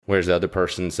Whereas the other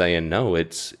person saying, no,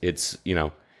 it's,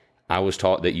 I was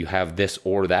taught that you have this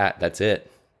or that. That's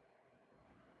it.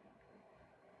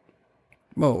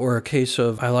 Well, or a case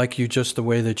of, I like you just the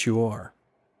way that you are.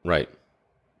 Right.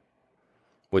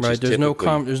 Which right. is There's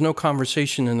typically, there's no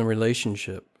conversation in the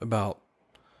relationship about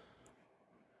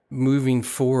moving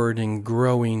forward and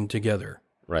growing together.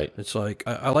 right. It's like,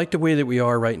 I like the way that we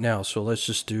are right now, so let's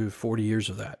just do 40 years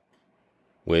of that.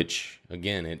 Which,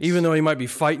 again, it's... Even though you might be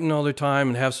fighting all the time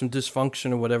and have some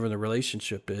dysfunction or whatever the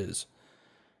relationship is,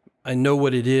 I know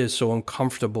what it is, so I'm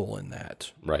comfortable in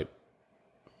that. Right.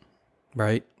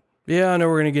 Right? Yeah, I know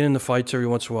we're going to get into fights every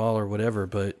once in a while or whatever,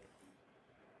 but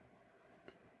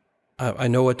I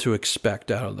know what to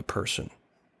expect out of the person.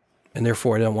 And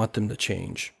therefore, I don't want them to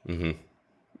change. Mm-hmm.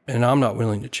 And I'm not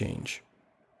willing to change.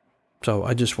 So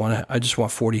I just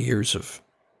want 40 years of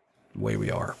the way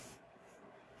we are.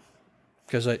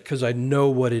 Because I know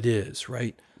what it is,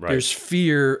 right? There's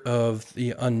fear of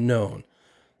the unknown.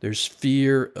 There's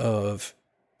fear of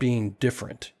being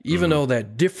different, even though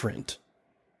that different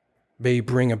may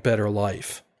bring a better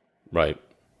life. Right.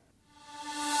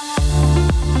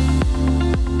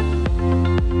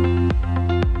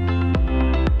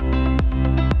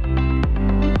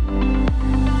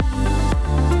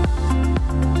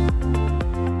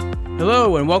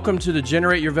 Hello, and welcome to the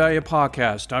Generate Your Value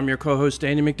podcast. I'm your co-host,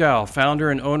 Andy McDowell,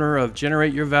 founder and owner of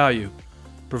Generate Your Value,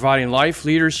 providing life,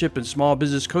 leadership, and small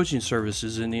business coaching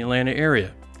services in the Atlanta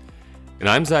area. And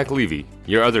I'm Zach Levy,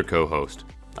 your other co-host.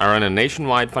 I run a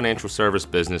nationwide financial service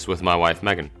business with my wife,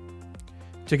 Megan.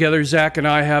 Together, Zach and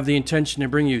I have the intention to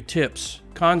bring you tips,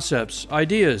 concepts,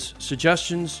 ideas,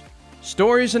 suggestions,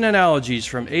 stories, and analogies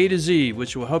from A to Z,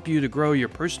 which will help you to grow your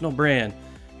personal brand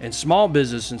and small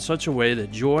business in such a way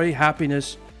that joy,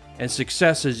 happiness, and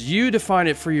success as you define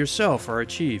it for yourself are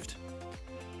achieved.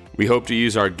 We hope to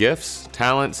use our gifts,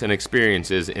 talents, and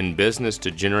experiences in business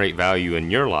to generate value in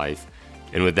your life.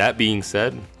 And with that being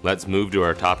said, let's move to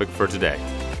our topic for today.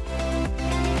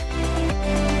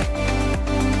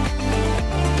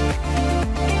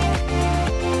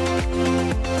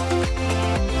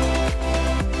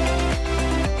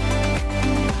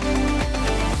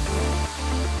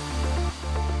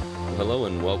 Hello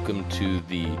and welcome to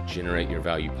the Generate Your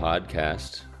Value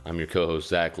podcast. I'm your co-host,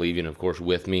 Zach Levy, and of course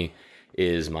with me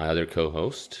is my other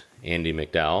co-host, Andy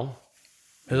McDowell.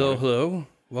 Hello.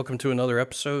 Welcome to another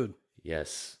episode.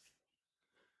 Yes.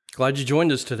 Glad you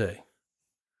joined us today.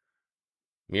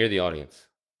 Me or the audience?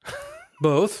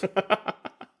 Both.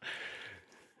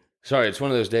 Sorry, it's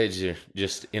one of those days you're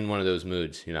just in one of those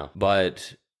moods,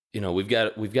 But, we've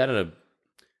got a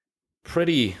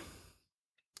pretty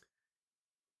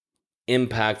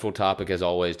impactful topic as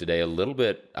always today. A little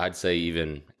bit, I'd say,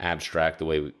 even abstract the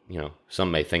way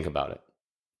some may think about it.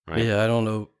 Right? Yeah, I don't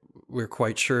know. We're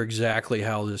quite sure exactly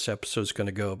how this episode's going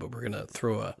to go, but we're going to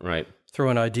throw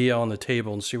an idea on the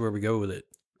table and see where we go with it.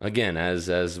 Again,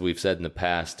 as we've said in the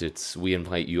past, we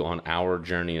invite you on our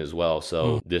journey as well.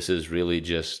 So This is really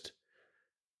just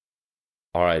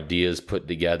our ideas put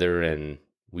together, and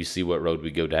we see what road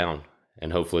we go down,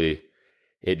 and hopefully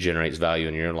it generates value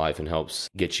in your life and helps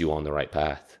get you on the right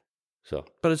path.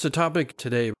 But it's a topic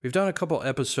today. We've done a couple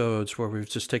episodes where we've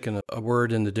just taken a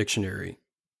word in the dictionary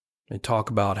and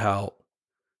talk about how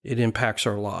it impacts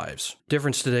our lives.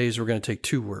 Difference today is we're going to take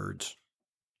two words.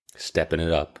 Stepping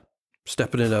it up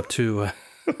to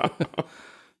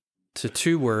to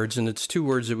two words, and it's two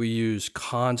words that we use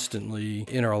constantly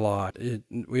in our life.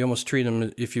 We almost treat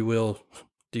them, if you will,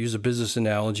 to use a business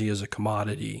analogy, as a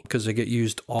commodity because they get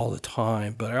used all the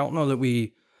time. But I don't know that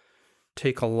we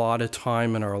take a lot of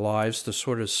time in our lives to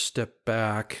sort of step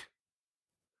back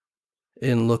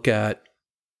and look at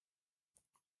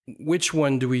which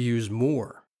one do we use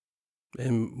more.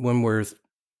 And when we're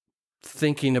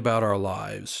thinking about our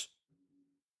lives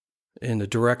and the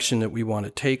direction that we want to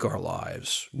take our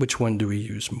lives, which one do we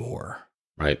use more?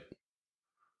 Right.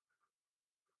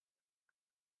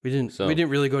 We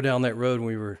didn't really go down that road when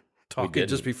we were talking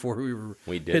just before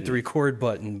we hit the record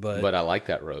button, but I like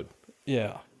that road.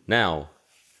 Yeah. Now,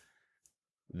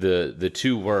 the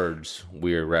two words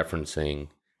we're referencing,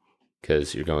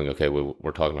 because you're going, okay,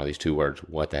 we're talking about these two words.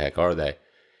 What the heck are they?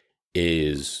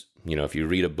 Is, if you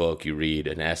read a book, you read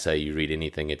an essay, you read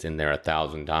anything, it's in there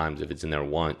 1,000 times. If it's in there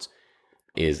once,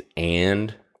 is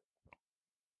and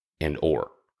or.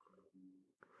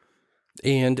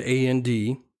 And,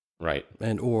 A-N-D. Right.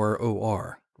 And or,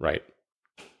 O-R. Right.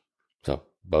 So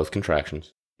both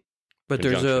contractions. But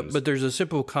there's a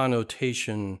simple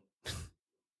connotation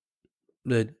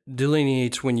that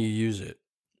delineates when you use it.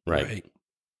 Right.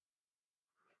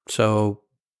 So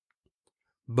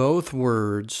both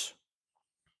words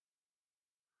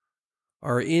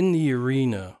are in the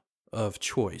arena of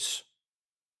choice.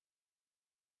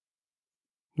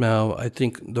 Now, I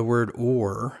think the word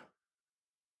or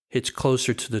hits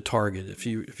closer to the target. If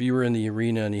you were in the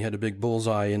arena and you had a big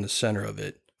bullseye in the center of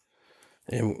it,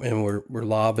 and we're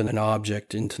lobbing an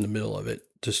object into the middle of it,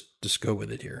 just go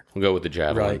with it here. We'll go with the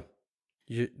javelin.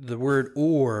 Right. The word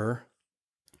or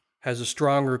has a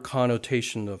stronger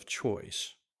connotation of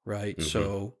choice, right? Mm-hmm.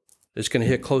 So it's going to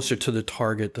hit closer to the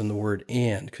target than the word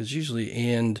and, because usually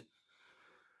and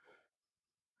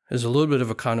has a little bit of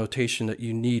a connotation that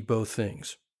you need both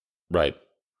things. Right.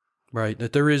 Right?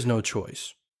 That there is no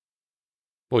choice.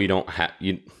 Well, you don't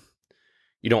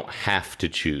have to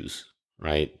choose,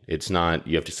 right? It's not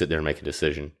you have to sit there and make a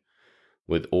decision.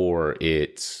 With or,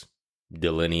 it's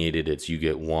delineated. It's you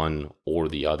get one or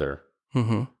the other.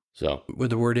 Mm-hmm. So with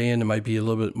the word and, it might be a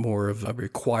little bit more of a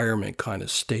requirement kind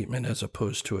of statement as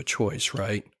opposed to a choice,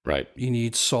 right? Right. You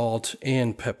need salt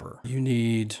and pepper. You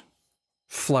need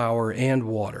flour and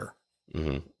water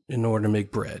in order to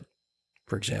make bread,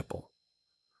 for example.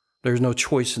 There's no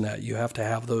choice in that. You have to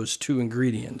have those two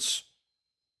ingredients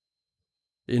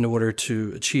in order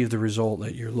to achieve the result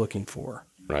that you're looking for.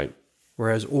 Right.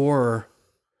 Whereas or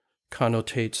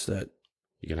connotates that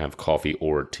you can have coffee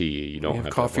or tea. You don't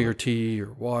have coffee or tea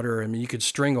or water. I mean, you could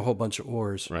string a whole bunch of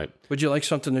ors. Right. Would you like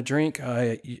something to drink?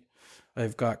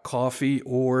 I've got coffee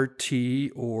or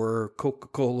tea or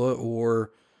Coca-Cola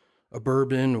or a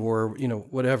bourbon or,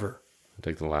 whatever. I'll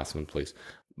take the last one, please.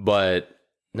 But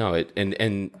no,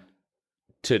 and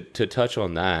to touch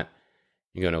on that,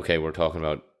 you're going, okay, we're talking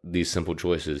about these simple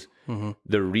choices. Mm-hmm.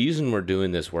 The reason we're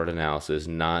doing this word analysis is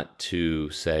not to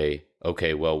say,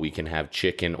 okay, well, we can have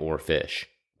chicken or fish,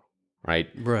 right?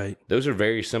 Right. Those are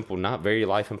very simple, not very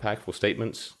life impactful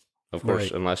statements. Of course,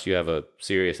 right. Unless you have a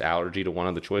serious allergy to one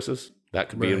of the choices, that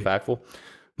could be impactful.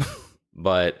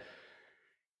 But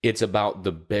it's about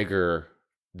the bigger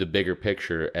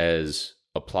picture as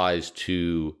applies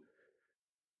to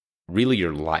really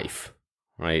your life,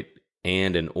 right?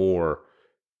 And an or,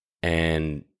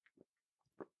 and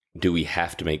do we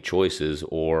have to make choices,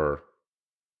 or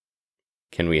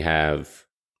can we have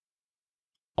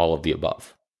all of the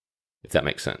above, if that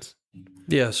makes sense?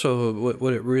 Yeah, so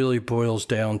what it really boils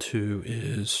down to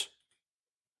is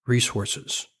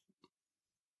resources.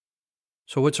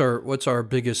 So what's our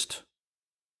biggest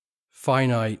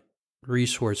finite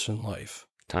resource in life?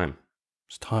 Time.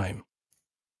 It's time,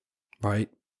 right?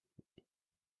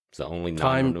 It's the only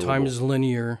time is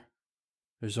linear.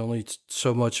 There's only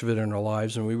so much of it in our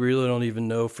lives, and we really don't even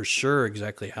know for sure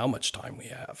exactly how much time we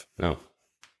have. No.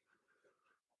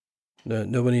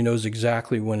 Nobody knows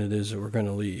exactly when it is that we're going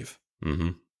to leave. Mm-hmm.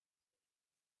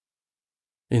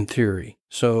 In theory.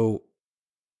 So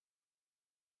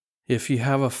if you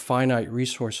have a finite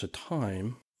resource of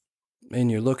time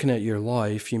and you're looking at your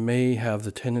life, you may have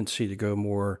the tendency to go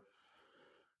more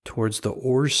towards the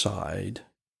or side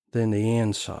than the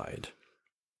and side,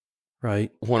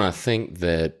 right? When I think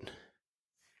that,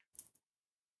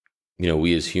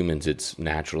 we as humans, it's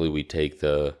naturally we take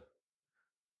the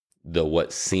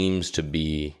what seems to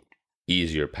be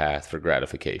easier path for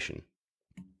gratification,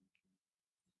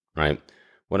 right?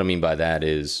 What I mean by that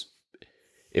is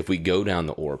if we go down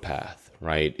the or path,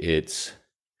 right, it's,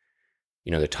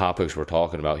 the topics we're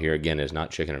talking about here, again, is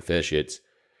not chicken or fish. It's,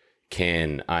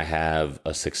 can I have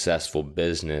a successful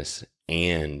business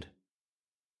and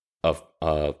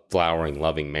a flowering,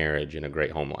 loving marriage and a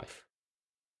great home life,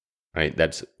 right?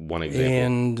 That's one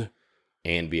example.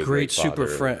 And be a great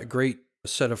father. Great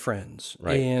set of friends.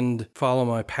 Right. And follow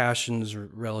my passions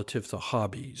relative to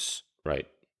hobbies. Right.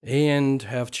 And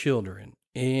have children.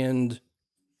 And,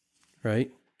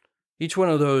 right? Each one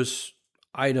of those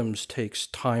items takes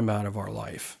time out of our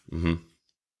life. Mm-hmm.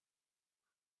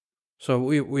 So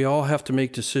we all have to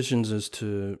make decisions as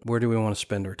to where do we want to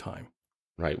spend our time.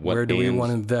 Right. Where do we want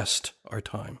to invest our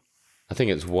time? I think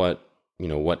it's what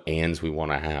ands we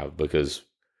want to have, because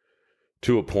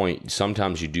to a point,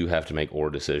 sometimes you do have to make or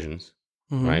decisions,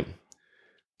 right?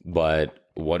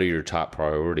 But what are your top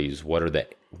priorities?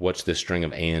 What's the string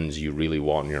of ands you really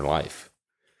want in your life?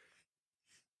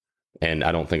 And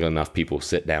I don't think enough people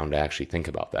sit down to actually think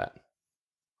about that.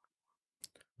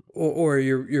 Or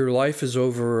your life is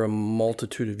over a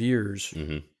multitude of years.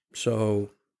 Mm-hmm.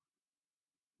 So,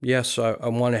 yes, I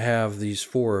want to have these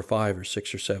 4 or 5 or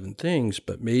 6 or 7 things,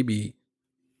 but maybe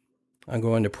I'm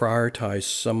going to prioritize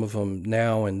some of them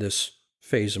now in this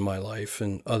phase of my life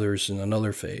and others in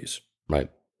another phase. Right.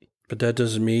 But that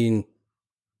doesn't mean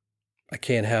I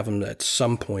can't have them at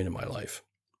some point in my life.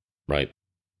 Right.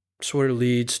 Sort of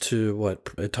leads to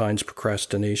at times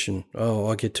procrastination. Oh,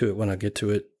 I'll get to it when I get to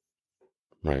it.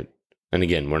 Right. And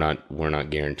again, we're not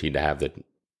guaranteed to have the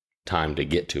time to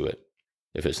get to it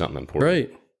if it's something important.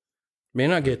 Right. May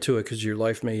not get to it because your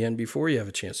life may end before you have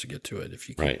a chance to get to it if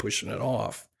you keep Right. pushing it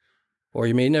off. Or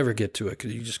you may never get to it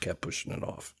because you just kept pushing it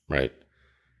off. Right.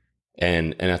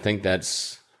 And I think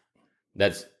that's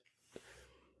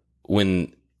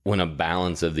when a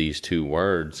balance of these two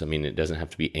words, I mean, it doesn't have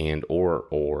to be and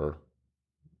or.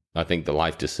 I think the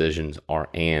life decisions are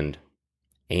and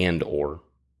or.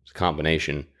 It's a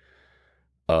combination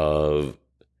of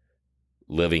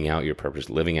living out your purpose,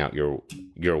 living out your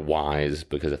whys,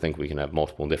 because I think we can have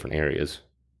multiple different areas,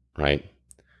 right?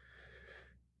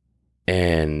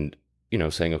 And,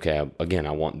 saying, okay, again,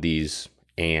 I want these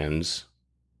ands,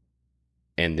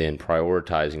 and then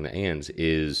prioritizing the ands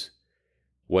is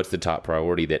what's the top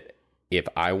priority that if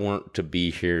I weren't to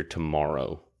be here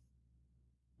tomorrow,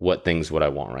 what things would I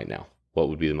want right now? What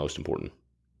would be the most important?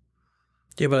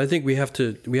 Yeah, but I think we have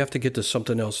to get to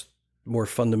something else more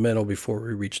fundamental before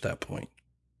we reach that point.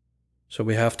 So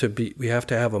we have to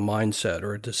have a mindset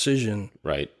or a decision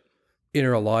Right. in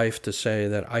our life to say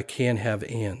that I can have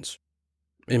ands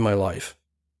in my life.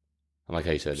 I like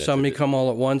how you said that. Some may come all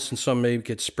at once and some may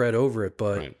get spread over it,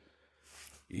 but Right.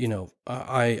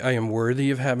 I am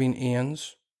worthy of having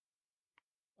ands.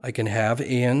 I can have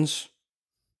ands.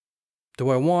 Do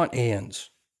I want ands?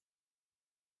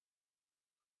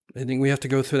 I think we have to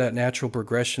go through that natural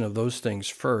progression of those things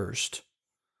first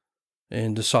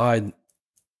and decide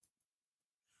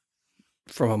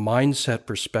from a mindset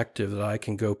perspective that I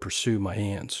can go pursue my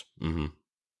ands. Mm-hmm.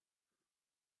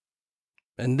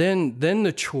 And then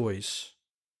the choice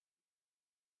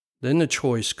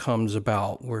comes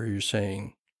about where you're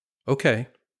saying, okay,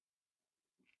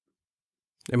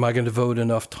 am I going to devote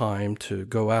enough time to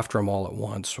go after them all at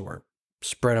once or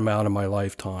spread them out in my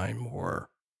lifetime? Or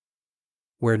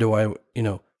where do I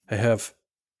have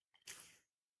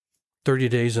 30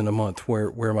 days in a month.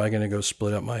 Where am I going to go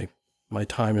split up my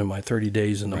time in my 30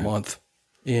 days in the month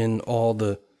in all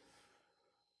the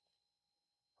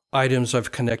items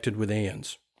I've connected with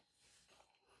ands?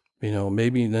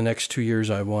 Maybe in the next 2 years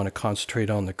I want to concentrate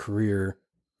on the career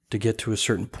to get to a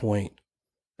certain point,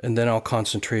 and then I'll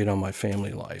concentrate on my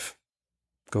family life.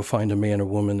 Go find a man or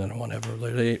woman that I want to have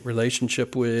a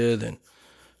relationship with and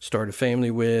start a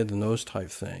family with and those type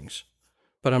things.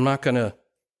 But I'm not gonna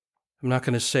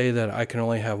say that I can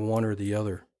only have one or the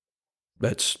other.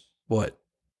 That's a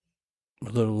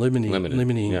little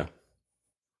limiting. Yeah.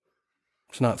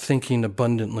 It's not thinking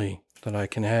abundantly that I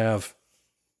can have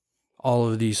all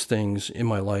of these things in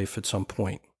my life at some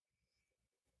point.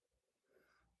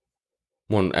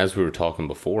 Well, as we were talking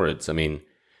before,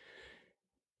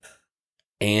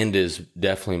 and is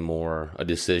definitely more a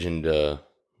decision to,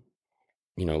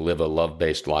 live a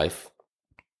love-based life,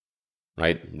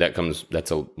 right?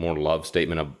 That's a more love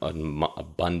statement, an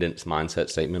abundance mindset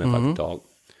statement, if I could talk.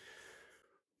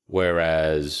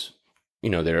 Whereas,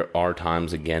 there are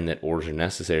times, again, that ors are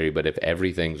necessary, but if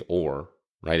everything's or,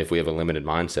 right? If we have a limited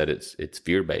mindset, it's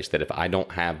fear-based, that if I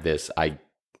don't have this,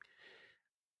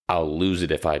 I'll lose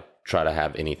it if I try to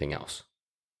have anything else.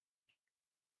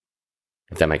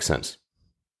 If that makes sense.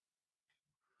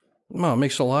 Well, it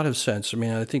makes a lot of sense.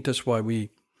 I think that's why we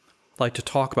like to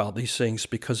talk about these things,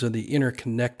 because of the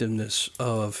interconnectedness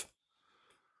of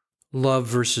love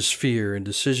versus fear and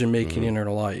decision-making in our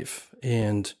life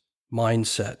and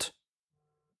mindset.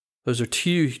 Those are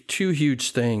two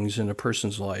huge things in a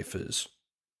person's life is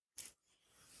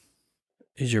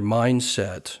your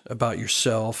mindset about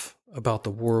yourself, about the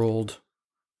world.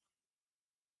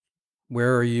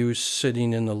 Where are you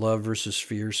sitting in the love versus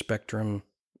fear spectrum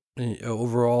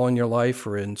overall in your life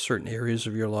or in certain areas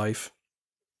of your life?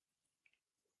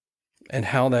 And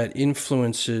how that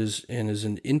influences and is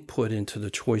an input into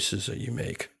the choices that you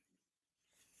make.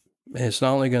 And it's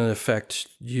not only going to affect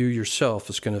you yourself,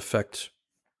 it's going to affect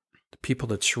the people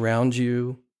that surround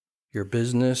you, your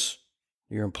business,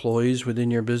 your employees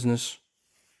within your business.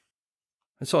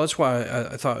 And so that's why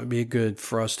I thought it would be good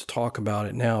for us to talk about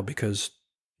it now, because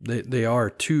they are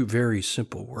two very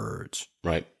simple words.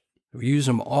 Right. We use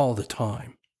them all the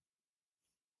time.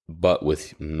 But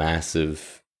with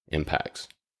massive impacts.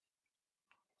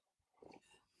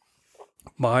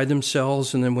 By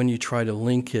themselves, and then when you try to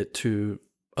link it to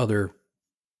other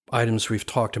items we've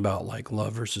talked about, like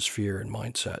love versus fear and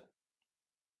mindset.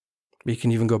 You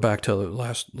can even go back to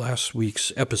last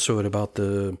week's episode about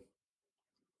the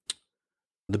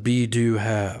be, do,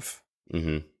 have.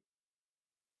 Mm-hmm.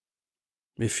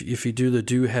 If you do the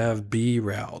do, have, be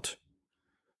route,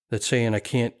 that's saying I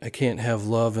can't have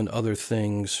love and other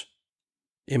things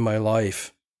in my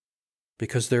life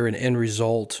because they're an end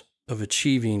result of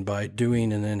achieving by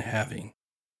doing and then having.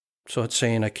 So it's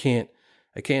saying I can't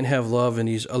have love and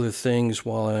these other things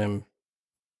while I'm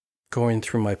going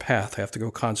through my path. I have to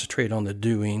go concentrate on the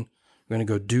doing. I'm going to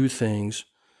go do things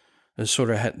and sort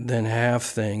of then have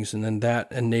things. And then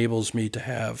that enables me to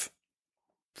have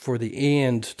for the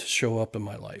and to show up in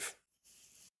my life.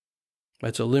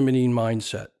 That's a limiting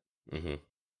mindset. Mm-hmm.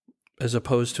 As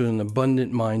opposed to an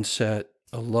abundant mindset,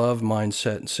 a love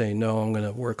mindset, and saying, no, I'm going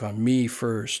to work on me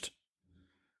first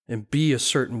and be a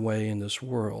certain way in this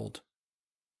world.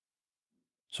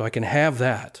 So I can have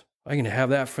that. I can have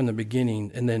that from the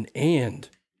beginning and then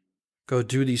go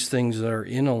do these things that are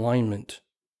in alignment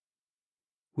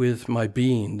with my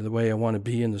being, the way I want to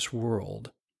be in this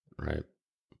world. Right.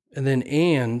 And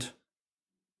then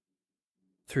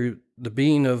through the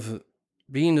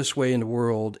being this way in the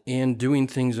world and doing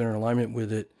things in alignment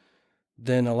with it,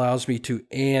 then allows me to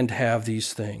have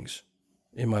these things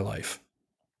in my life.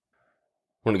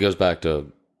 When it goes back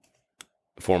to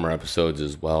former episodes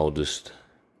as well, just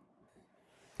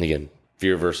again,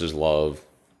 fear versus love,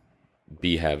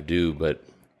 be, have, do. But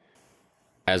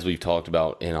as we've talked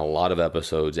about in a lot of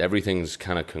episodes, everything's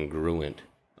kind of congruent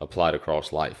applied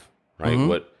across life, right? Mm-hmm.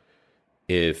 What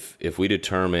if we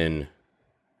determine,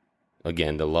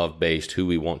 again, the love-based who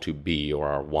we want to be or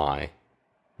our why,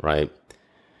 right?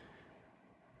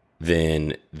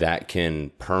 Then that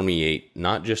can permeate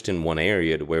not just in one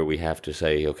area to where we have to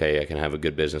say, okay, I can have a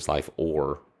good business life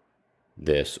or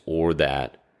this or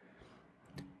that,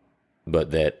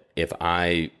 but that if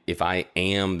I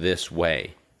am this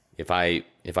way, if I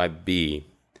be,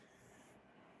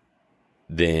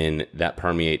 then that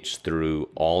permeates through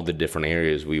all the different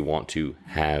areas we want to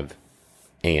have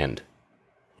and.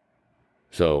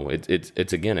 So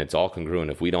it's again, it's all congruent.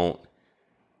 If we don't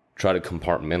try to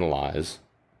compartmentalize,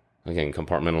 again,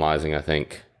 compartmentalizing, I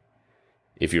think,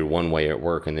 if you're one way at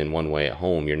work and then one way at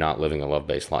home, you're not living a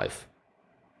love-based life.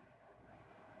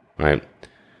 Right?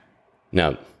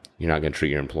 Now, you're not going to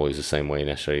treat your employees the same way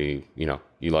necessarily,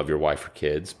 you love your wife or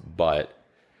kids, but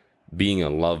being a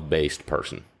love-based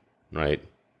person, right?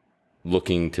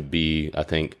 Looking to be, I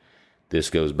think this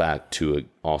goes back to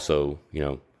also,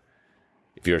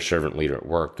 if you're a servant leader at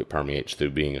work, it permeates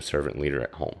through being a servant leader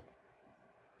at home.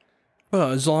 Well,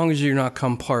 as long as you're not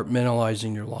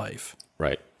compartmentalizing your life.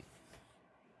 Right.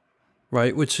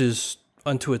 Right, which is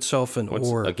unto itself an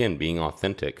or. Again, being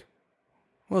authentic.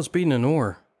 Well, it's being an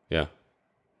or. Yeah.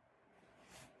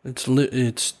 It's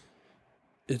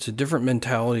a different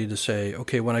mentality to say,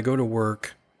 okay, when I go to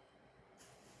work,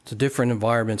 it's a different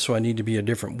environment, so I need to be a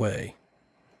different way.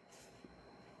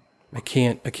 I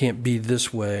can't be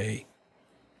this way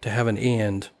to have an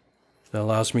and that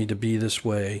allows me to be this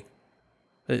way.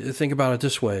 Think about it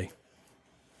this way.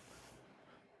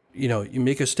 You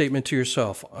make a statement to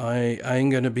yourself. I'm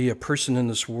going to be a person in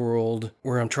this world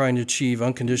where I'm trying to achieve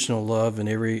unconditional love in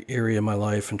every area of my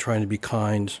life and trying to be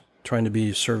kind, trying to be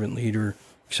a servant leader,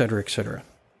 et cetera, et cetera.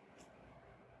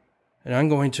 And I'm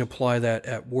going to apply that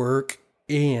at work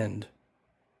and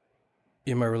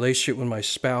in my relationship with my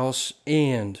spouse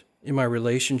and in my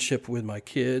relationship with my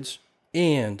kids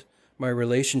and my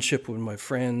relationship with my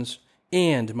friends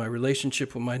and my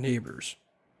relationship with my neighbors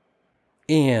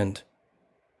and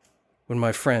with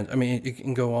my friends. I mean, it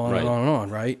can go on and on and on,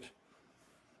 right?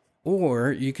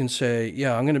 Or you can say,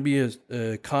 yeah, I'm going to be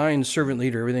a kind servant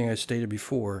leader, everything I stated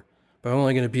before, but I'm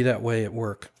only going to be that way at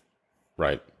work.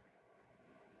 Right.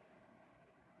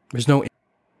 There's no...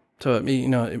 So,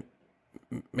 it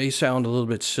may sound a little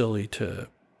bit silly to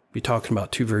be talking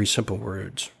about two very simple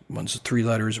words. One's 3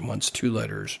 letters and one's 2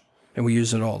 letters, and we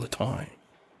use it all the time.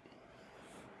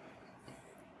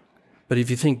 But if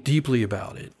you think deeply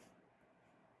about it,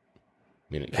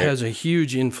 it has a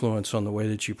huge influence on the way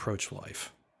that you approach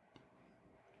life.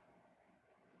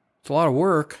 It's a lot of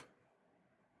work,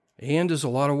 and is a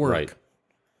lot of work. Right.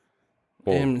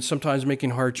 Well, and sometimes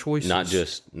making hard choices. Not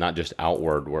just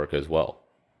outward work as well.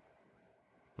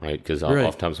 Right? Because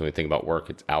oftentimes when we think about work,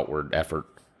 it's outward effort.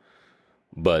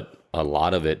 But a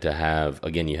lot of it to have,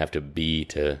 again, you have to be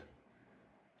to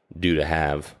do to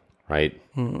have, right?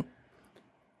 Mm-hmm.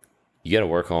 You got to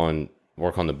work on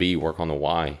the be, work on the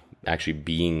why. Actually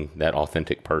being that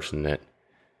authentic person that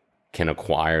can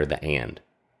acquire the and.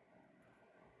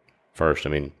 First,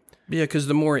 Yeah, because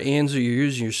the more ands that you're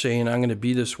using, you're saying, I'm going to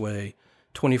be this way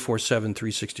 24/7,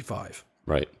 365.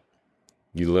 Right.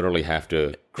 You literally have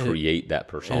to create that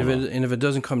persona. And if it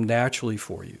doesn't come naturally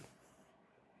for you,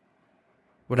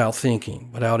 without thinking,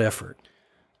 without effort.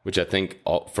 Which I think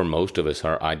for most of us,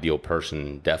 our ideal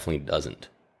person definitely doesn't.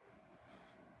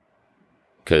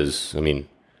 Because,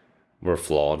 we're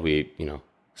flawed. We,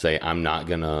 say, I'm not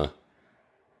going to,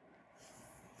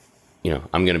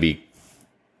 I'm going to be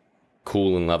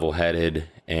cool and level-headed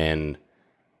and,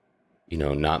 you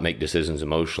know, not make decisions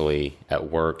emotionally at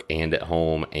work and at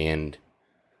home and,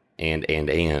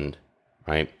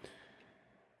 right?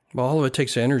 Well, all of it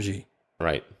takes energy.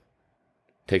 Right.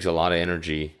 Takes a lot of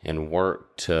energy and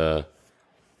work to,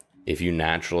 if you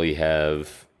naturally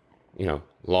have, you know,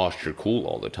 lost your cool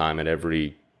all the time at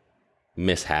every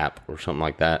mishap or something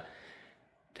like that,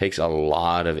 takes a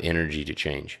lot of energy to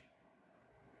change.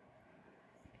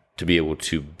 To be able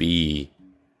to be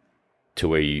to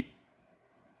where you,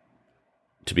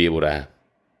 to be able to,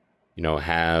 you know,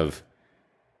 have,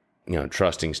 you know,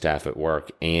 trusting staff at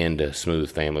work and a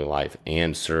smooth family life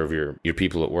and serve your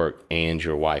people at work and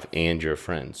your wife and your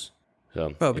friends.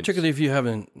 So, well, particularly if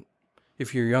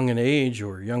you're young in age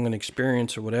or young in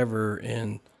experience or whatever,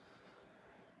 and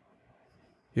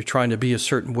you're trying to be a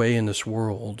certain way in this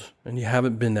world and you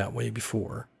haven't been that way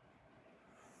before,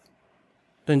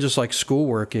 then just like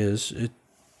schoolwork is, it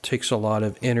takes a lot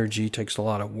of energy, takes a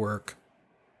lot of work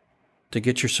to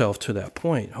get yourself to that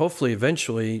point. Hopefully,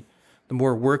 eventually, the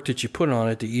more work that you put on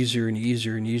it, the easier and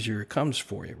easier and easier it comes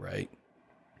for you, right?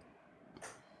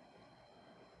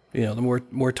 You know, the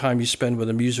more time you spend with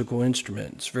a musical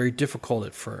instrument, it's very difficult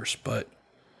at first, and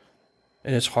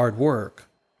it's hard work.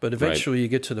 But eventually you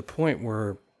get to the point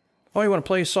where, oh, you want to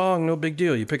play a song? No big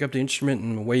deal. You pick up the instrument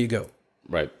and away you go.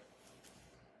 Right.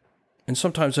 And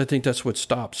sometimes I think that's what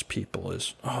stops people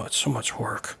is, oh, it's so much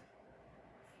work.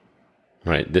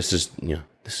 Right. This is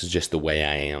just the way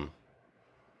I am.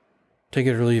 Take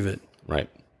it or leave it. Right.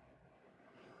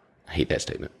 I hate that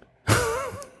statement.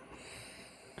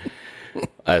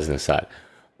 As an aside.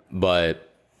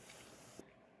 But,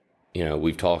 you know,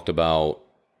 we've talked about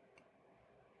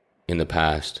in the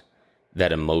past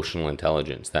that emotional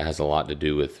intelligence, that has a lot to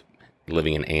do with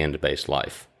living an and-based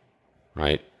life,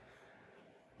 right?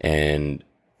 And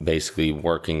basically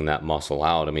working that muscle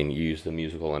out. I mean, you use the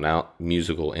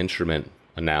musical instrument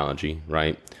analogy,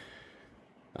 right?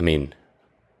 I mean,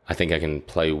 I think I can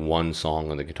play one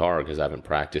song on the guitar because I haven't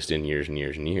practiced in years and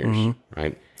years and years,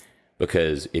 right?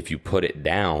 Because if you put it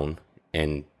down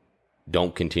and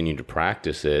don't continue to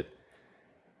practice it,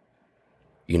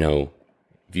 you know,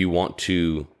 if you want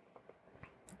to,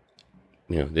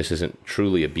 you know, this isn't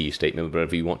truly a B statement, but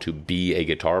if you want to be a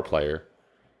guitar player,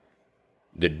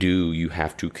 you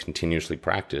have to continuously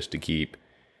practice to keep,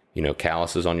 you know,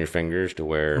 calluses on your fingers to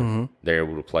where they're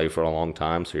able to play for a long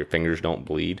time so your fingers don't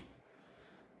bleed,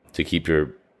 to keep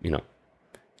your, you know,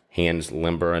 hands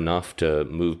limber enough to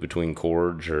move between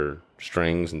chords or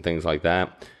strings and things like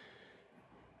that.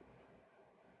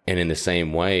 And in the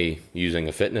same way, using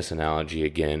a fitness analogy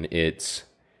again, it's,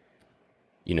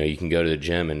 you know, you can go to the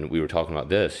gym, and we were talking about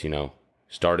this, you know,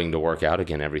 starting to work out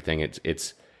again, everything.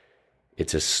 It's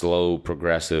a slow,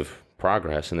 progressive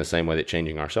progress in the same way that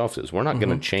changing ourselves is. We're not going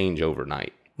to change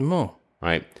overnight. No.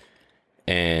 Right?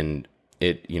 And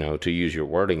it, you know, to use your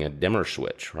wording, a dimmer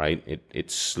switch, right? It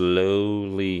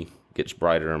slowly gets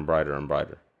brighter and brighter and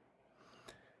brighter.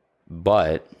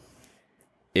 But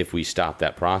if we stop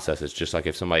that process, it's just like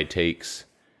if somebody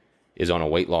is on a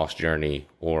weight loss journey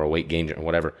or a weight gain journey or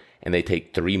whatever, and they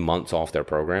take 3 months off their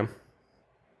program,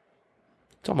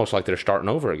 it's almost like they're starting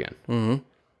over again. Mm-hmm.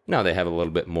 Now they have a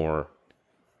little bit more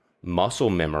muscle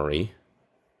memory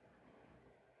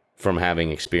from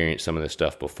having experienced some of this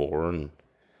stuff before,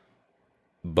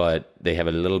 but they have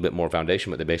a little bit more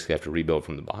foundation, but they basically have to rebuild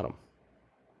from the bottom.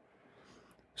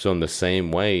 So in the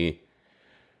same way,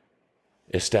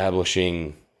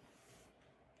 establishing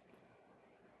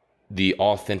the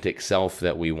authentic self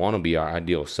that we want to be, our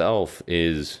ideal self,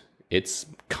 it's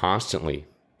constantly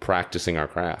practicing our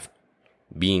craft,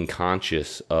 being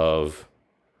conscious of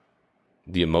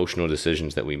the emotional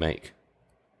decisions that we make.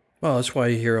 Well, that's why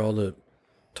you hear all the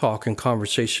talk and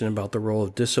conversation about the role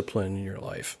of discipline in your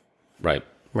life. Right.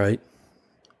 Right?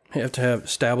 You have to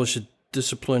establish a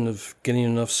discipline of getting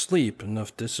enough sleep,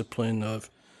 enough discipline of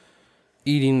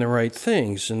eating the right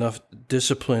things, enough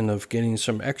discipline of getting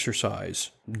some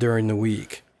exercise during the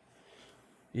week.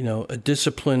 You know, a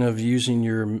discipline of using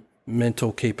your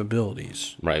mental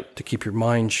capabilities. Right. To keep your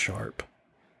mind sharp.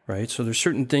 Right? So there's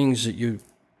certain things that you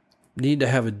need to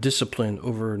have a discipline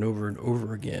over and over and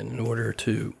over again in order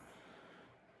to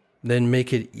then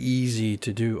make it easy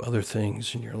to do other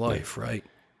things in your life, right?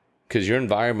 Because your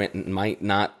environment might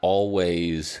not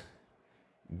always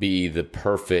be the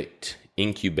perfect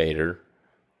incubator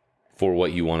for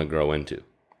what you want to grow into,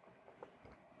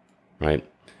 right?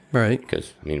 Right.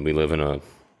 Because, I mean, we live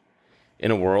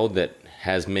in a world that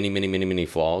has many, many, many, many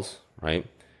flaws, right?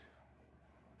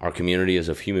 Our community is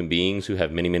of human beings who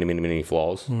have many, many, many, many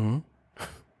flaws,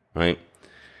 right?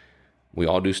 We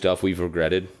all do stuff we've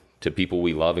regretted to people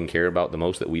we love and care about the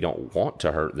most, that we don't want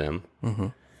to hurt them. Mm-hmm.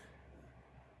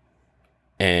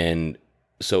 And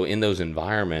so in those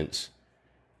environments,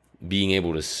 being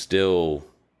able to still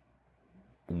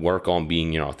work on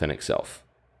being your authentic self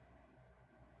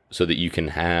so that you can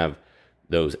have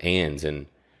those ands. And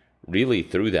really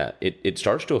through that, it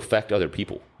starts to affect other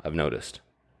people, I've noticed.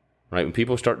 Right? When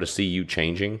people start to see you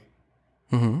changing,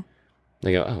 Mm-hmm.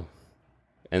 they go, oh.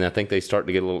 And I think they start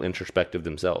to get a little introspective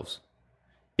themselves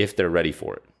if they're ready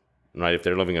for it. Right? If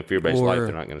they're living a fear-based life,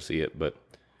 they're not going to see it. But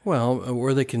well,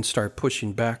 or they can start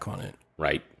pushing back on it.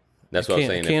 right. That's what I'm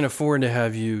saying. I can't afford to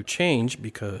have you change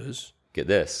because... Get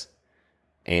this.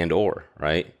 And or,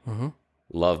 right? Mm-hmm.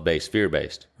 Love-based,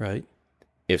 fear-based. Right.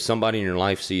 If somebody in your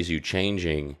life sees you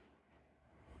changing,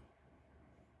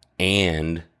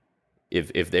 and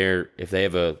if they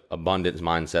have a abundance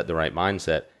mindset, the right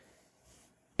mindset,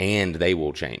 and they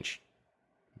will change,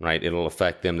 right? It'll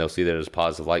affect them. They'll see that as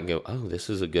positive light and go, oh, this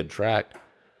is a good track.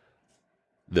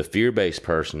 The fear-based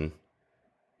person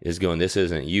is going, this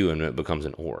isn't you, and it becomes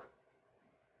an or,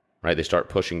 right? They start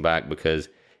pushing back because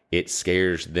it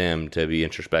scares them to be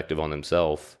introspective on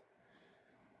themselves.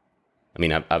 I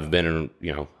mean, I've been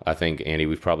in, I think, Andy,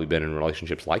 we've probably been in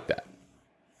relationships like that.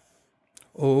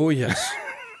 Oh, yes.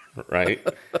 Right?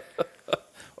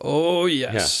 Oh,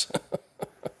 yes.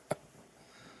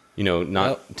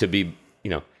 Yeah. To be,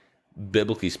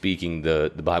 biblically speaking,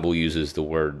 the Bible uses the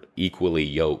word equally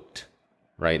yoked,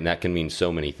 right? And that can mean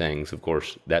so many things. Of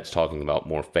course, that's talking about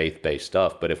more faith-based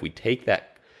stuff. But if we take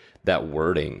that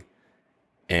wording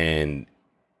and,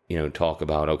 talk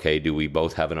about, okay, do we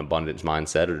both have an abundance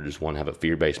mindset, or does one have a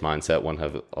fear-based mindset, one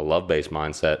have a love-based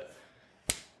mindset?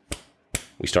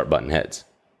 We start butting heads.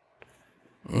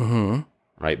 Mm-hmm.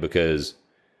 Right? Because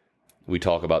we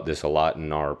talk about this a lot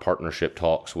in our partnership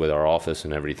talks with our office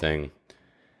and everything,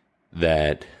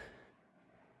 that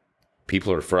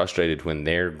people are frustrated when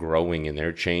they're growing and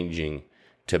they're changing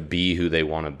to be who they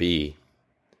want to be.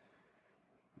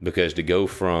 Because to go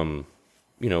from,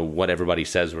 what everybody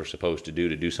says we're supposed to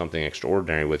do something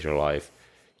extraordinary with your life,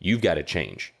 you've got to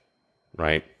change,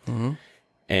 right? Mm-hmm.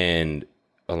 And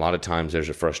a lot of times there's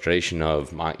a frustration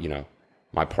of my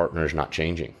partner's not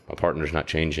changing. My partner's not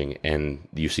changing. And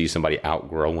you see somebody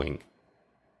outgrowing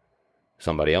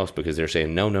somebody else because they're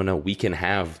saying, no, we can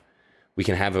have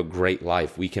a great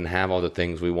life. We can have all the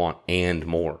things we want and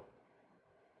more.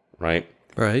 Right?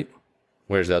 Right.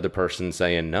 Whereas the other person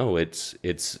saying, no, it's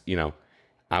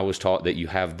I was taught that you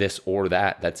have this or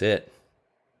that. That's it.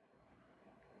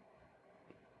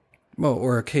 Well,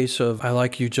 or a case of, I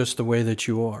like you just the way that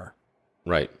you are.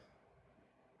 Right.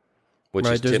 Which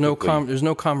right. is There's typically, there's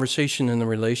no conversation in the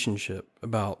relationship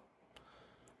about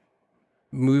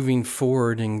moving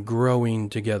forward and growing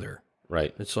together.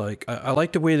 right. It's like, I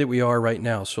like the way that we are right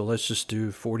now, so let's just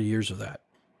do 40 years of that.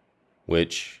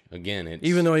 Which, again, it's...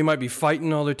 Even though you might be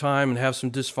fighting all the time and have some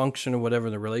dysfunction or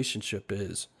whatever the relationship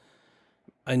is,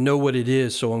 I know what it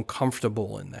is, so I'm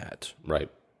comfortable in that. Right.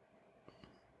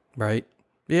 Right?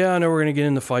 Yeah, I know we're going to get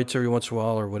into fights every once in a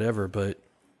while or whatever, but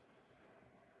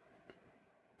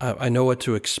I know what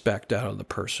to expect out of the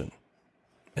person.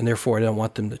 And therefore, I don't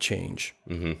want them to change.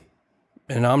 Mm-hmm.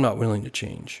 And I'm not willing to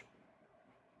change.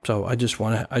 So I just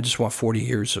want 40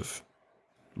 years of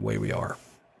the way we are.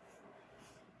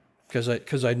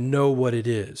 Because I know what it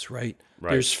is, right?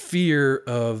 There's fear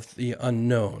of the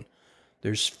unknown.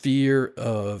 There's fear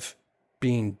of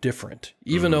being different,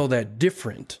 even though that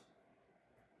different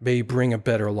may bring a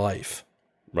better life.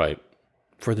 Right.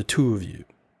 For the two of you.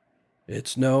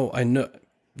 It's no, I know,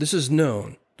 this is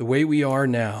known. The way we are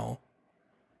now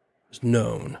is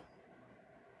known.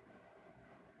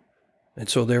 And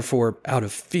so therefore, out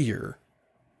of fear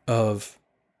of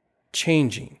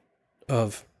changing,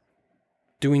 of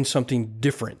doing something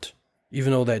different,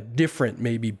 even though that different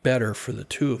may be better for the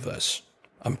two of us,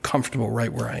 I'm comfortable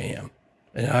right where I am.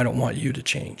 And I don't want you to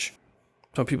change.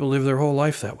 Some people live their whole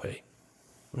life that way.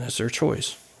 And that's their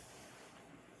choice.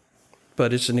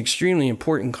 But it's an extremely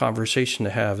important conversation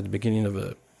to have at the beginning of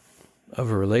a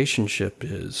relationship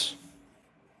is,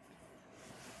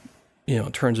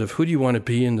 in terms of who do you want to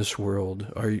be in this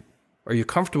world? Are you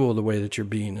comfortable with the way that you're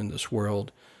being in this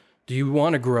world? Do you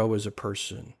want to grow as a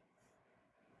person?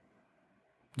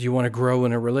 Do you want to grow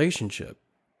in a relationship?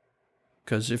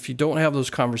 Because if you don't have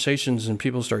those conversations and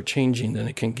people start changing, then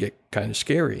it can get kind of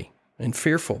scary and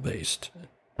fearful based.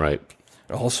 Right.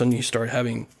 All of a sudden you start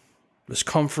having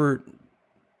discomfort,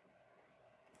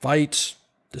 fights,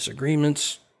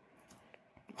 disagreements,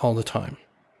 all the time.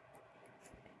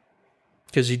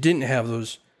 Because you didn't have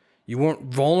those, you weren't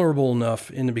vulnerable enough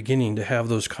in the beginning to have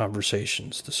those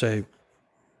conversations, to say,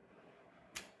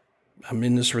 I'm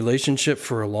in this relationship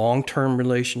for a long-term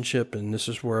relationship, and this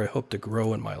is where I hope to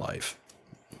grow in my life.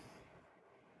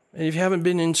 And if you haven't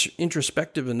been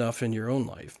introspective enough in your own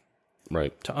life,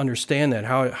 right, to understand that,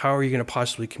 how are you going to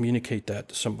possibly communicate that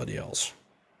to somebody else?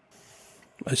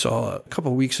 I saw a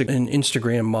couple of weeks ago an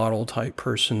Instagram model type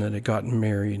person that had gotten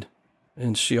married,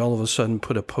 and she all of a sudden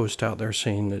put a post out there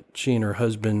saying that she and her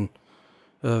husband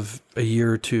of a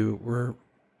year or two were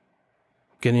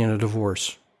getting a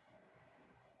divorce.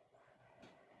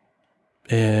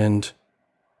 And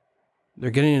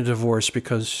they're getting a divorce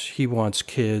because he wants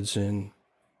kids and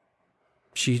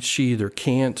she either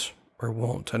can't or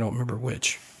won't. I don't remember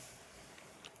which.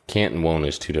 Can't and won't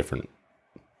is two different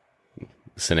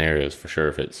scenarios for sure.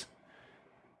 If it's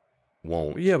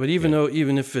won't. Yeah, but even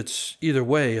if it's either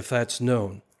way, if that's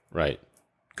known. Right.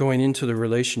 Going into the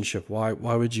relationship, why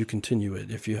would you continue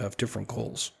it if you have different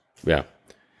goals? Yeah.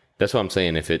 That's what I'm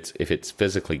saying. If it's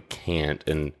physically can't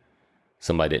and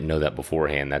somebody didn't know that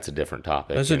beforehand, that's a different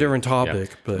topic. That's a different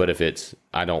topic. Yeah. But if it's,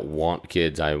 I don't want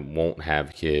kids, I won't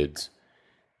have kids,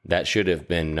 that should have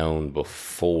been known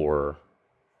before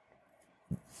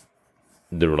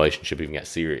the relationship even got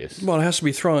serious. Well, it has to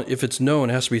be thrown, if it's known,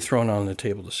 it has to be thrown on the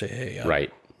table to say, hey, I'm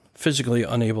right. physically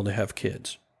unable to have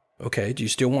kids. Okay, do you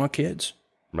still want kids?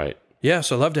 Right.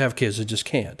 Yes, I love to have kids, I just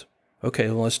can't. Okay,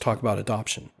 well, let's talk about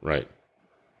adoption. Right.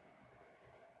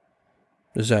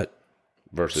 Is that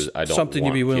versus I don't something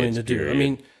want you'd be willing kids, to do? period. I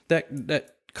mean,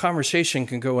 that conversation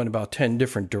can go in about 10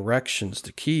 different directions.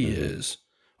 The key is,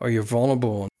 are you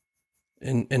vulnerable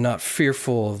and not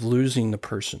fearful of losing the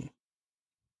person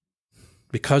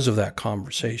because of that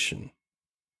conversation?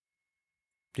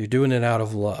 You're doing it out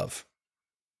of love.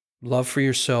 Love for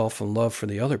yourself and love for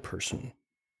the other person.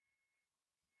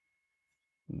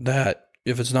 That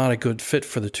if it's not a good fit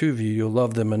for the two of you, you'll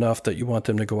love them enough that you want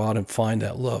them to go out and find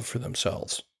that love for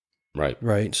themselves. Right.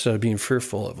 Right. Instead of being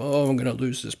fearful of, oh, I'm going to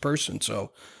lose this person,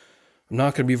 so I'm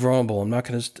not going to be vulnerable. I'm not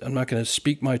going to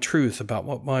speak my truth about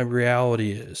what my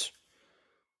reality is,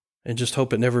 and just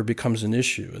hope it never becomes an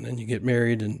issue. And then you get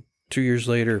married, and 2 years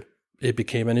later, it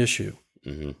became an issue.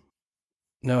 Mm-hmm.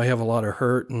 Now I have a lot of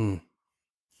hurt and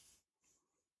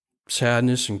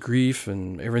sadness and grief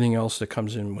and everything else that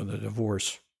comes in with a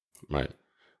divorce. Right.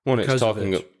 Well, Because of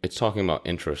it's talking about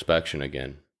introspection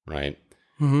again, right?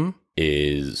 Mm-hmm.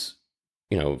 Is,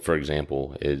 for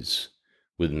example, is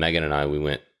with Megan and I, we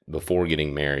went before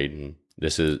getting married, and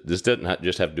this doesn't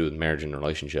just have to do with marriage and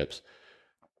relationships,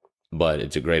 but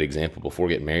it's a great example. Before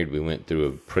getting married, we went through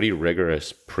a pretty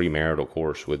rigorous premarital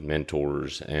course with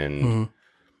mentors and,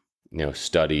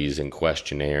 studies and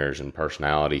questionnaires and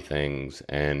personality things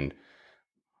and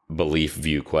belief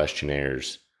view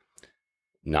questionnaires,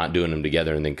 not doing them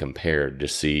together and then compared to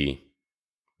see,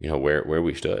 where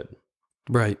we stood.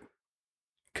 Right.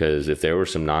 Because if there were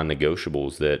some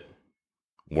non-negotiables that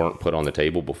weren't put on the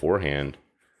table beforehand,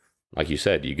 like you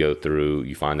said,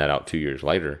 you find that out 2 years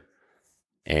later,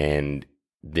 and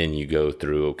then you go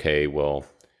through, okay, well,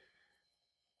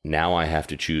 now I have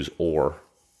to choose or,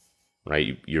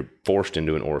 right? You're forced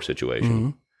into an or situation. Mm-hmm.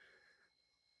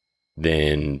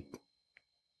 Then,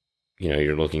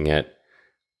 you're looking at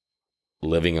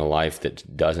living a life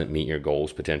that doesn't meet your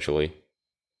goals potentially,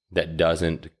 that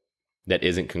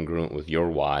isn't congruent with your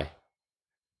why,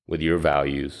 with your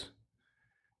values,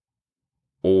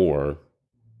 or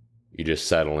you just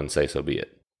settle and say, so be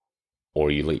it,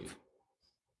 or you leave,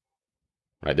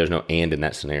 right? There's no and in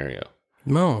that scenario.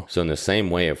 No. So in the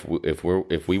same way,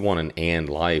 if we want an and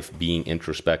life, being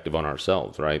introspective on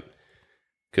ourselves, right?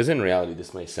 Because in reality,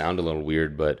 this may sound a little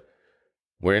weird, but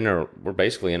we're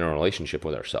basically in a relationship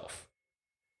with ourselves,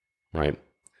 right?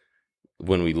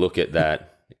 When we look at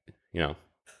that,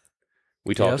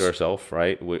 we talk to ourselves,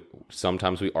 right?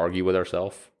 Sometimes we argue with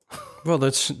ourselves. Well,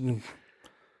 let's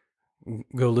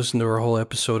go listen to our whole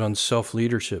episode on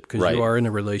self-leadership, because Right. you are in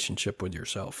a relationship with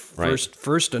yourself, Right.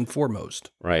 first and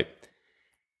foremost. Right.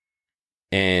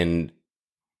 And,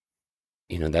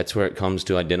 that's where it comes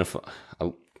to identify.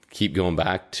 I'll keep going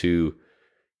back to,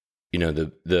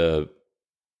 the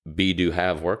be, do,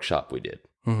 have workshop we did,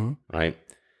 Mm-hmm. right?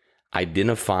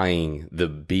 Identifying the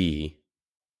be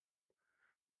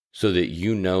so that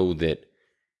that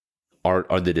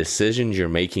are the decisions you're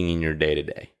making in your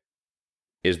day-to-day.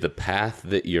 Is the path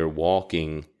that you're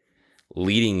walking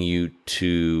leading you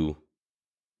to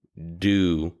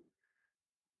do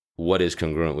what is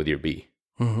congruent with your be?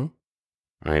 Mm-hmm.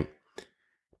 Right?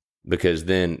 Because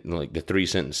then, like the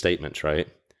 3-sentence statements, right?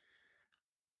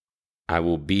 I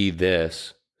will be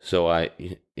this, so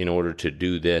in order to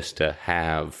do this, to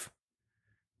have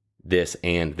this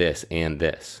and this and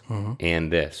this Mm-hmm.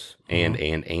 and this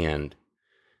and.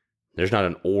 There's not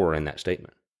an or in that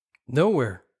statement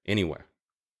Nowhere. anywhere.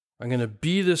 I'm going to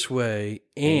be this way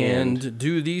and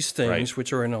do these things, right.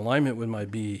 which are in alignment with my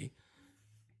be,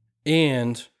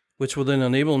 and which will then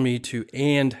enable me to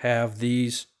and have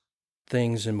these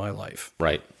things in my life.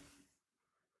 Right.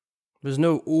 There's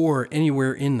no or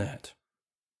anywhere in that.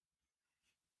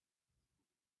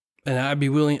 And I'd be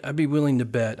willing to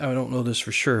bet, I don't know this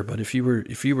for sure, but if you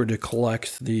were to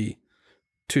collect the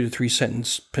 2 to 3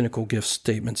 sentence pinnacle gift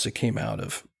statements that came out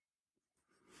of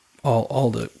all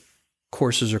the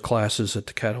courses or classes that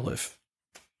the Catalyst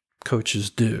coaches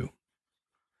do,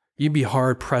 you'd be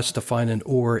hard pressed to find an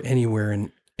or anywhere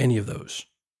in any of those.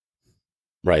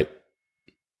 Right.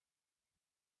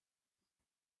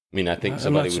 I mean, I think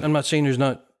I'm not saying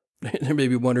there may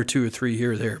be 1 or 2 or 3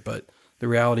 here or there, but the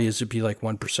reality is it'd be like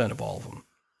 1% of all of them.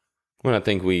 Well, I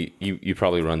think you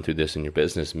probably run through this in your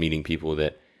business, meeting people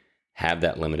that have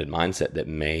that limited mindset that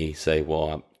may say,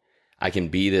 well, I can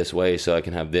be this way so I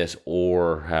can have this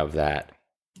or have that,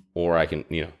 or I can,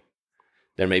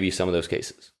 there may be some of those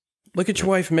cases. Look at your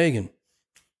wife, Megan.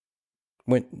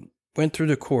 Went through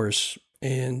the course,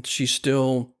 and she's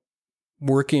still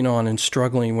working on and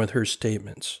struggling with her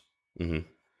statements. Mm-hmm.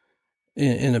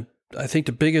 And I think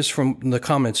the biggest, from the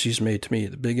comments she's made to me,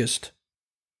 the biggest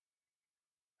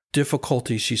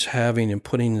difficulty she's having in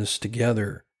putting this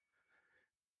together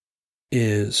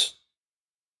is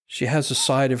she has a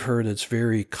side of her that's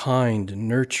very kind and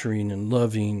nurturing and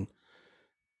loving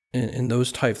and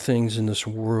those type things in this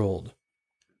world.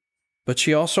 But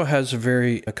she also has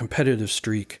a competitive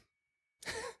streak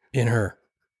in her,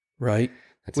 right?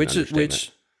 Which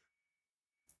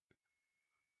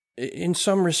in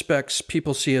some respects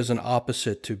people see as an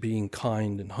opposite to being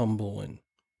kind and humble and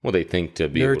they think to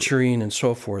be nurturing and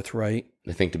so forth, right?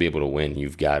 They think to be able to win,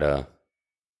 you've got to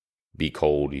be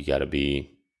cold. You got to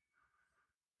be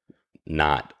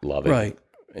not loving. Right.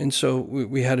 And so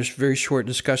we had a very short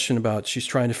discussion about she's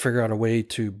trying to figure out a way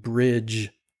to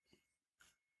bridge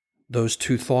those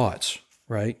two thoughts,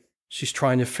 right? She's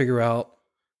trying to figure out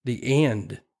the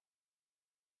and.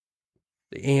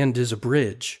 The and is a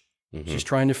bridge. Mm-hmm. She's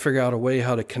trying to figure out a way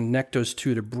how to connect those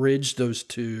two, to bridge those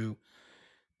two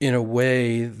in a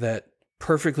way that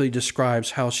perfectly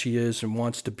describes how she is and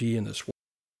wants to be in this world.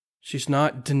 She's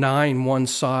not denying one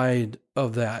side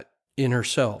of that in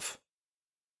herself.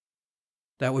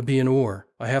 That would be an or.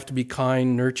 I have to be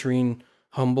kind, nurturing,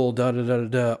 humble,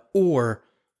 or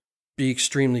be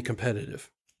extremely competitive.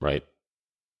 Right.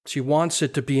 She wants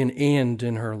it to be an and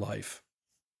in her life.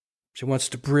 She wants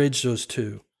to bridge those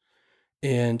two.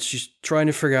 And she's trying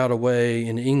to figure out a way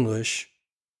in English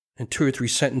in 2 or 3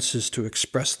 sentences to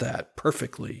express that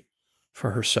perfectly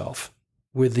for herself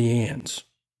with the ands.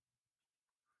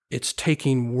 It's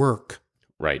taking work.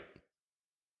 Right.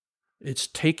 It's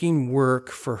taking work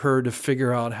for her to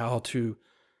figure out how to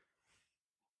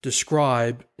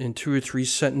describe in 2 or 3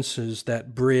 sentences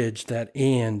that bridge, that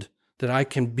and, that I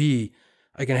can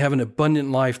have an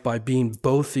abundant life by being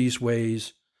both these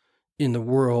ways in the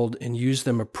world and use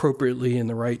them appropriately in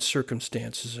the right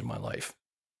circumstances in my life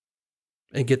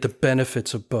and get the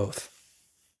benefits of both.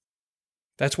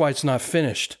 That's why it's not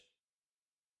finished.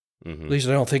 Mm-hmm. At least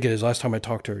I don't think it is. Last time I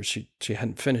talked to her, she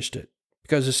hadn't finished it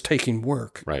because it's taking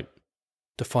work. Right.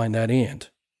 To find that and.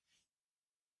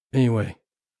 Anyway,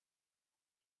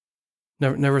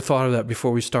 never thought of that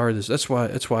before we started this. That's why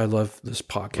I love this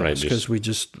podcast, because we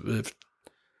just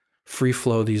free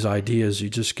flow these ideas. You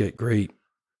just get great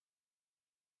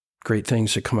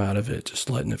things that come out of it. Just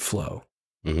letting it flow.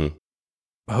 Mm-hmm.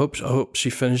 I hope she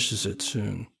finishes it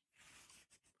soon.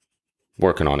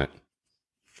 Working on it.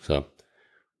 So,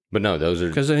 but no, those are,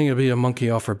 because I think it'll be a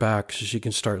monkey off her back, so she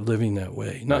can start living that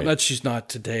way. Not that she's not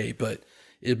today, but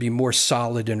it'd be more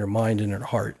solid in her mind and her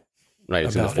heart. Right.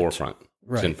 It's in the forefront.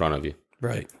 Right. It's in front of you.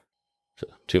 Right. So,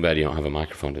 too bad you don't have a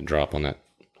microphone to drop on that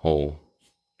whole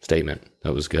statement.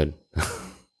 That was good.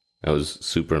 That was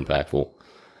super impactful.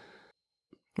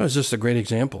 That was just a great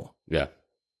example. Yeah.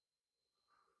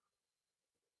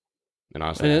 And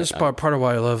honestly, and it's part of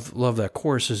why I love that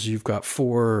course is you've got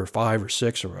 4 or 5 or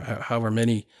 6 or however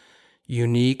many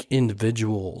unique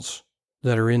individuals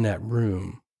that are in that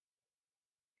room,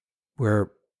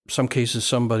 where some cases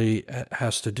somebody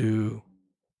has to do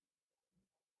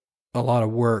a lot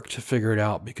of work to figure it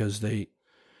out because they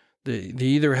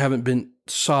either haven't been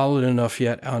solid enough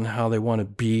yet on how they want to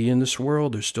be in this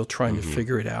world. They're still trying to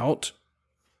figure it out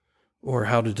or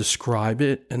how to describe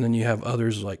it. And then you have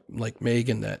others like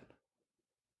Megan that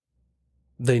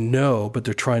they know, but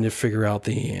they're trying to figure out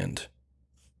the and,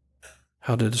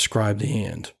 how to describe the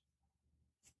and.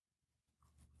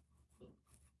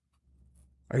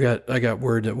 I got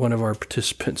word that one of our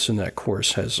participants in that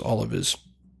course has all of his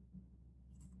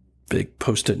big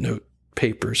Post-it note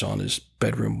papers on his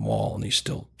bedroom wall, and he's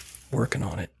still working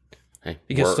on it. Hey,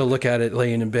 he gets to look at it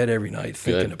laying in bed every night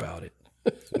thinking about it.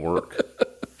 Work.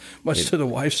 Much to the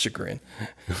wife's chagrin.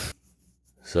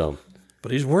 So,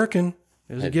 but he's working.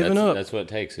 He's giving up. That's what it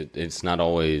takes. It's not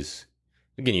always,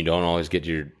 again, you don't always get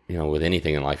your, with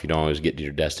anything in life, you don't always get to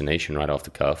your destination right off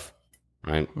the cuff,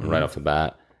 right? Mm-hmm. Right off the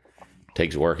bat. It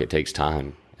takes work. It takes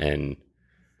time. And,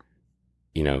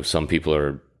 some people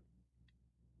are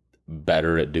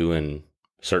better at doing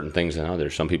certain things than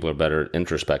others. Some people are better at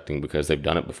introspecting because they've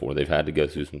done it before. They've had to go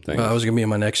through some things. Well, that was going to be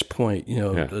my next point.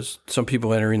 Some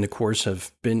people entering the course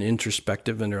have been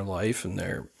introspective in their life, and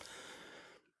they're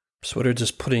sort of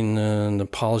just putting the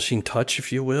polishing touch,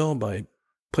 if you will, by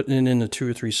putting it into 2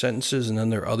 or 3 sentences. And then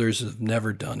there are others that have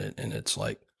never done it. And it's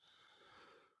like,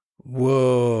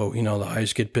 whoa, the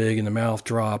eyes get big and the mouth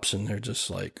drops, and they're just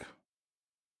like,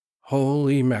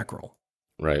 holy mackerel.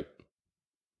 Right.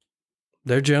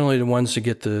 They're generally the ones that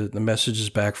get the messages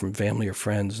back from family or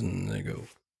friends, and they go,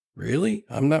 really?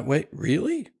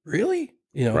 Really? Really?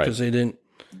 Because they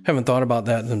haven't thought about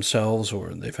that themselves,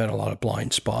 or they've had a lot of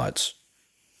blind spots.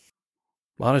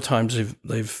 A lot of times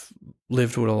they've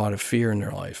lived with a lot of fear in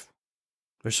their life.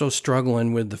 They're so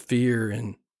struggling with the fear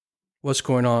and what's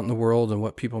going on in the world and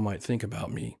what people might think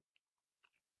about me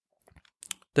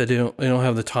that they don't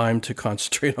have the time to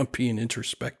concentrate on being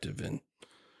introspective and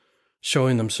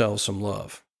showing themselves some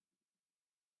love.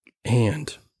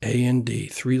 And A-N-D,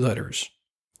 3 letters,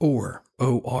 or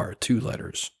O-R, 2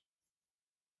 letters.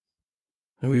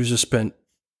 And we've just spent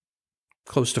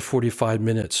close to 45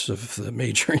 minutes of the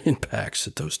major impacts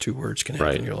that those 2 words can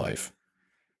have in your life.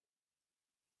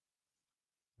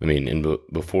 I mean, and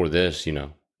before this,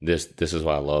 this is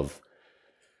why I love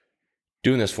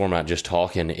doing this format, just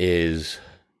talking, is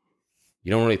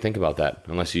you don't really think about that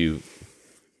unless you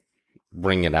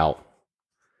bring it out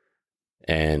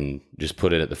and just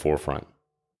put it at the forefront,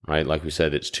 right? Like we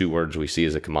said, it's 2 words we see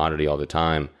as a commodity all the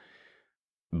time,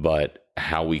 but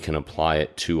how we can apply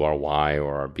it to our why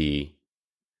or our be,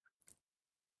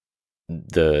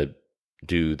 the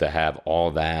do, the have,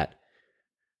 all that,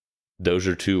 those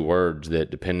are 2 words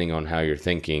that, depending on how you're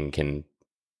thinking, can,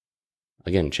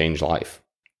 again, change life.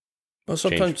 Well,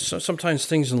 sometimes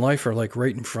things in life are like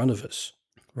right in front of us,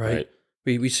 right?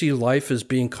 We see life as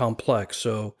being complex,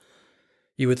 so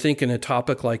you would think in a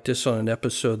topic like this on an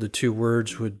episode, the 2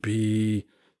 words would be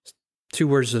 2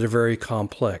 words that are very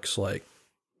complex, like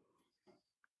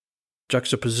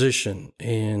juxtaposition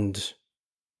and,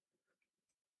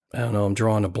 I don't know, I'm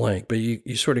drawing a blank, but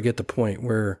you sort of get the point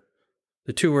where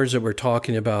the 2 words that we're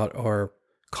talking about are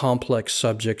complex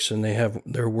subjects, and they have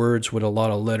their words with a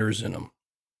lot of letters in them.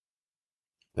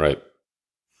 Right.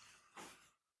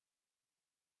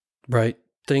 Right.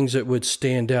 Things that would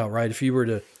stand out, right? If you were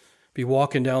to be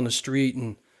walking down the street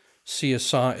and see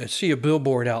a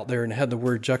billboard out there and it had the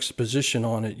word juxtaposition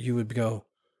on it, you would go,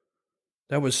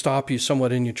 that would stop you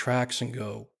somewhat in your tracks and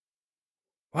go,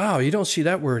 wow, you don't see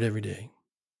that word every day.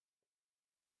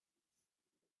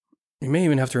 You may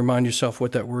even have to remind yourself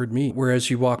what that word means. Whereas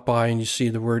you walk by and you see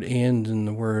the word and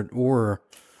the word or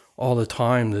all the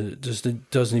time, that it just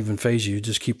doesn't even faze you. You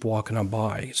just keep walking on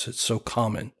by. It's so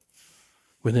common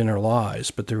within our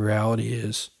lives. But the reality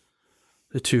is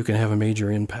the 2 can have a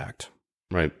major impact.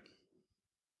 Right.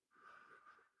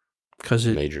 Because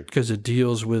it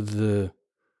deals with the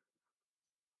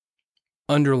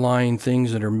underlying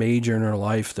things that are major in our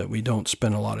life that we don't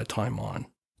spend a lot of time on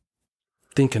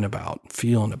thinking about,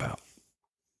 feeling about.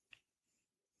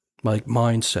 Like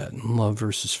mindset and love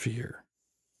versus fear.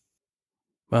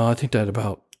 Well, I think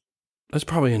that's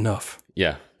probably enough.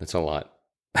 Yeah, that's a lot.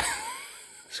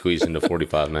 Squeezed into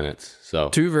 45 minutes. So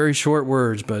 2 very short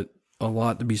words, but a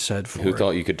lot to be said for it. Who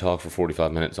thought you could talk for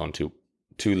 45 minutes on two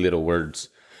little words?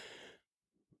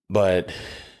 But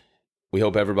we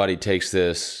hope everybody takes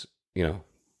this,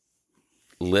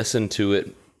 listen to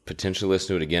it, potentially listen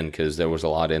to it again, because there was a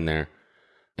lot in there,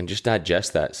 and just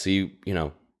digest that. See,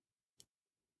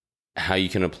 how you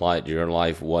can apply it to your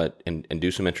life, and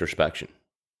do some introspection.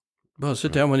 Well,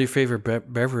 sit down with your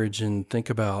favorite beverage and think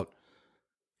about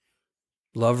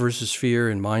love versus fear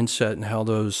and mindset and how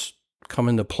those come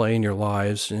into play in your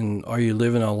lives. And are you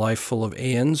living a life full of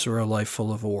ands or a life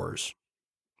full of ors?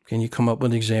 Can you come up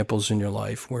with examples in your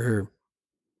life where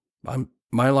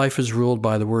my life is ruled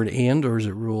by the word and, or is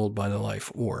it ruled by the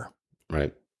life or?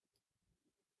 Right.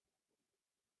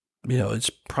 It's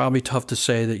probably tough to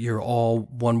say that you're all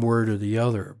one word or the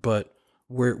other, but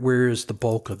where is the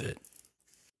bulk of it?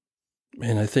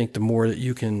 And I think the more that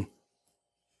you can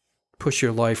push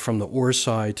your life from the or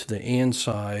side to the and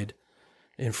side,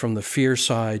 and from the fear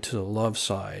side to the love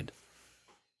side,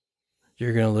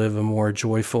 you're going to live a more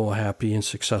joyful, happy, and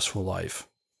successful life.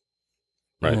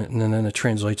 Right. And then it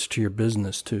translates to your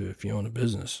business too, if you own a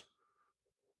business.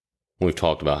 We've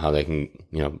talked about how they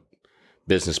can,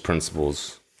 business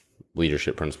principles,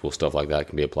 leadership principles, stuff like that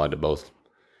can be applied to both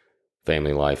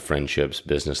family life, friendships,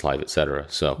 business life, etc.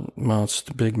 So, well, it's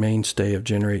the big mainstay of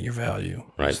generate your value.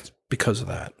 Right. It's because of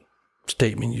that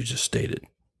statement you just stated.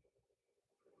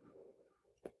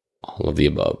 All of the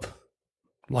above.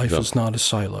 Life is not a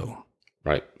silo.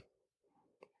 Right.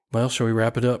 Well, shall we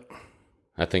wrap it up?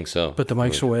 I think so. Put the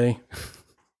mics away.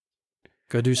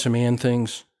 Go do some and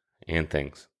things. And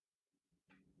things.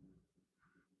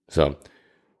 So,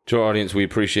 to our audience, we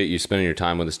appreciate you spending your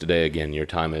time with us today. Again, your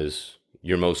time is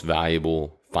your most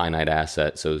valuable, finite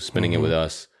asset. So, spending it with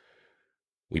us,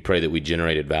 we pray that we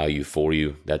generated value for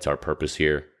you. That's our purpose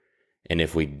here. And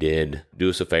if we did, do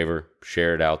us a favor,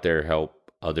 share it out there,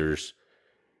 help others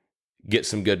get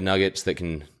some good nuggets that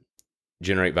can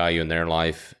generate value in their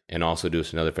life. And also do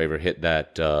us another favor, hit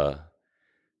that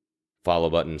follow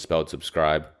button, spelled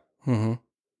subscribe. Mm-hmm.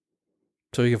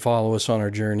 So you can follow us on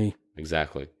our journey.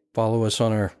 Exactly. Follow us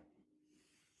on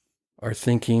our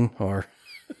thinking, our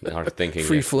thinking,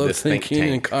 free flow this thinking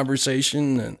and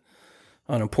conversation and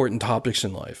on important topics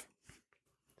in life.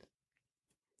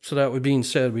 So that being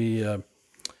said, we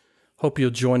hope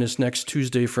you'll join us next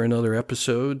Tuesday for another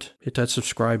episode. Hit that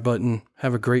subscribe button.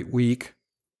 Have a great week.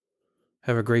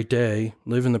 Have a great day.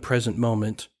 Live in the present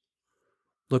moment.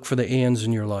 Look for the ands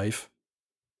in your life.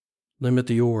 Limit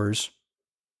the ors.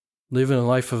 Live in a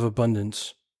life of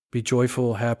abundance. Be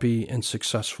joyful, happy, and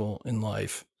successful in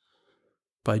life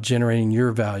by generating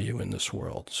your value in this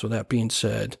world. So that being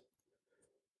said,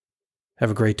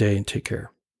 have a great day and take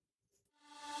care.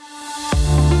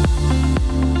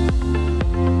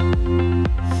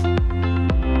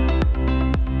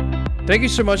 Thank you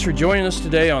so much for joining us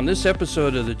today on this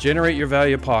episode of the Generate Your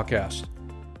Value podcast.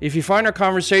 If you find our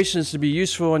conversations to be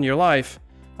useful in your life,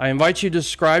 I invite you to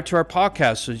subscribe to our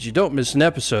podcast so that you don't miss an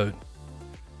episode.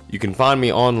 You can find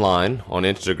me online on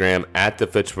Instagram at The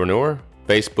Fitchpreneur,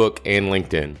 Facebook, and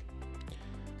LinkedIn.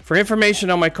 For information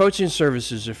on my coaching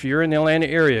services, if you're in the Atlanta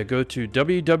area, go to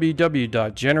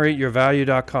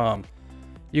www.generateyourvalue.com.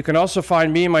 You can also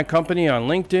find me and my company on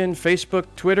LinkedIn, Facebook,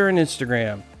 Twitter, and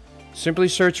Instagram. Simply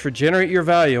search for Generate Your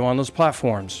Value on those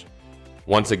platforms.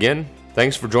 Once again,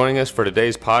 thanks for joining us for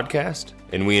today's podcast,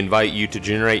 and we invite you to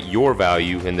generate your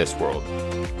value in this world.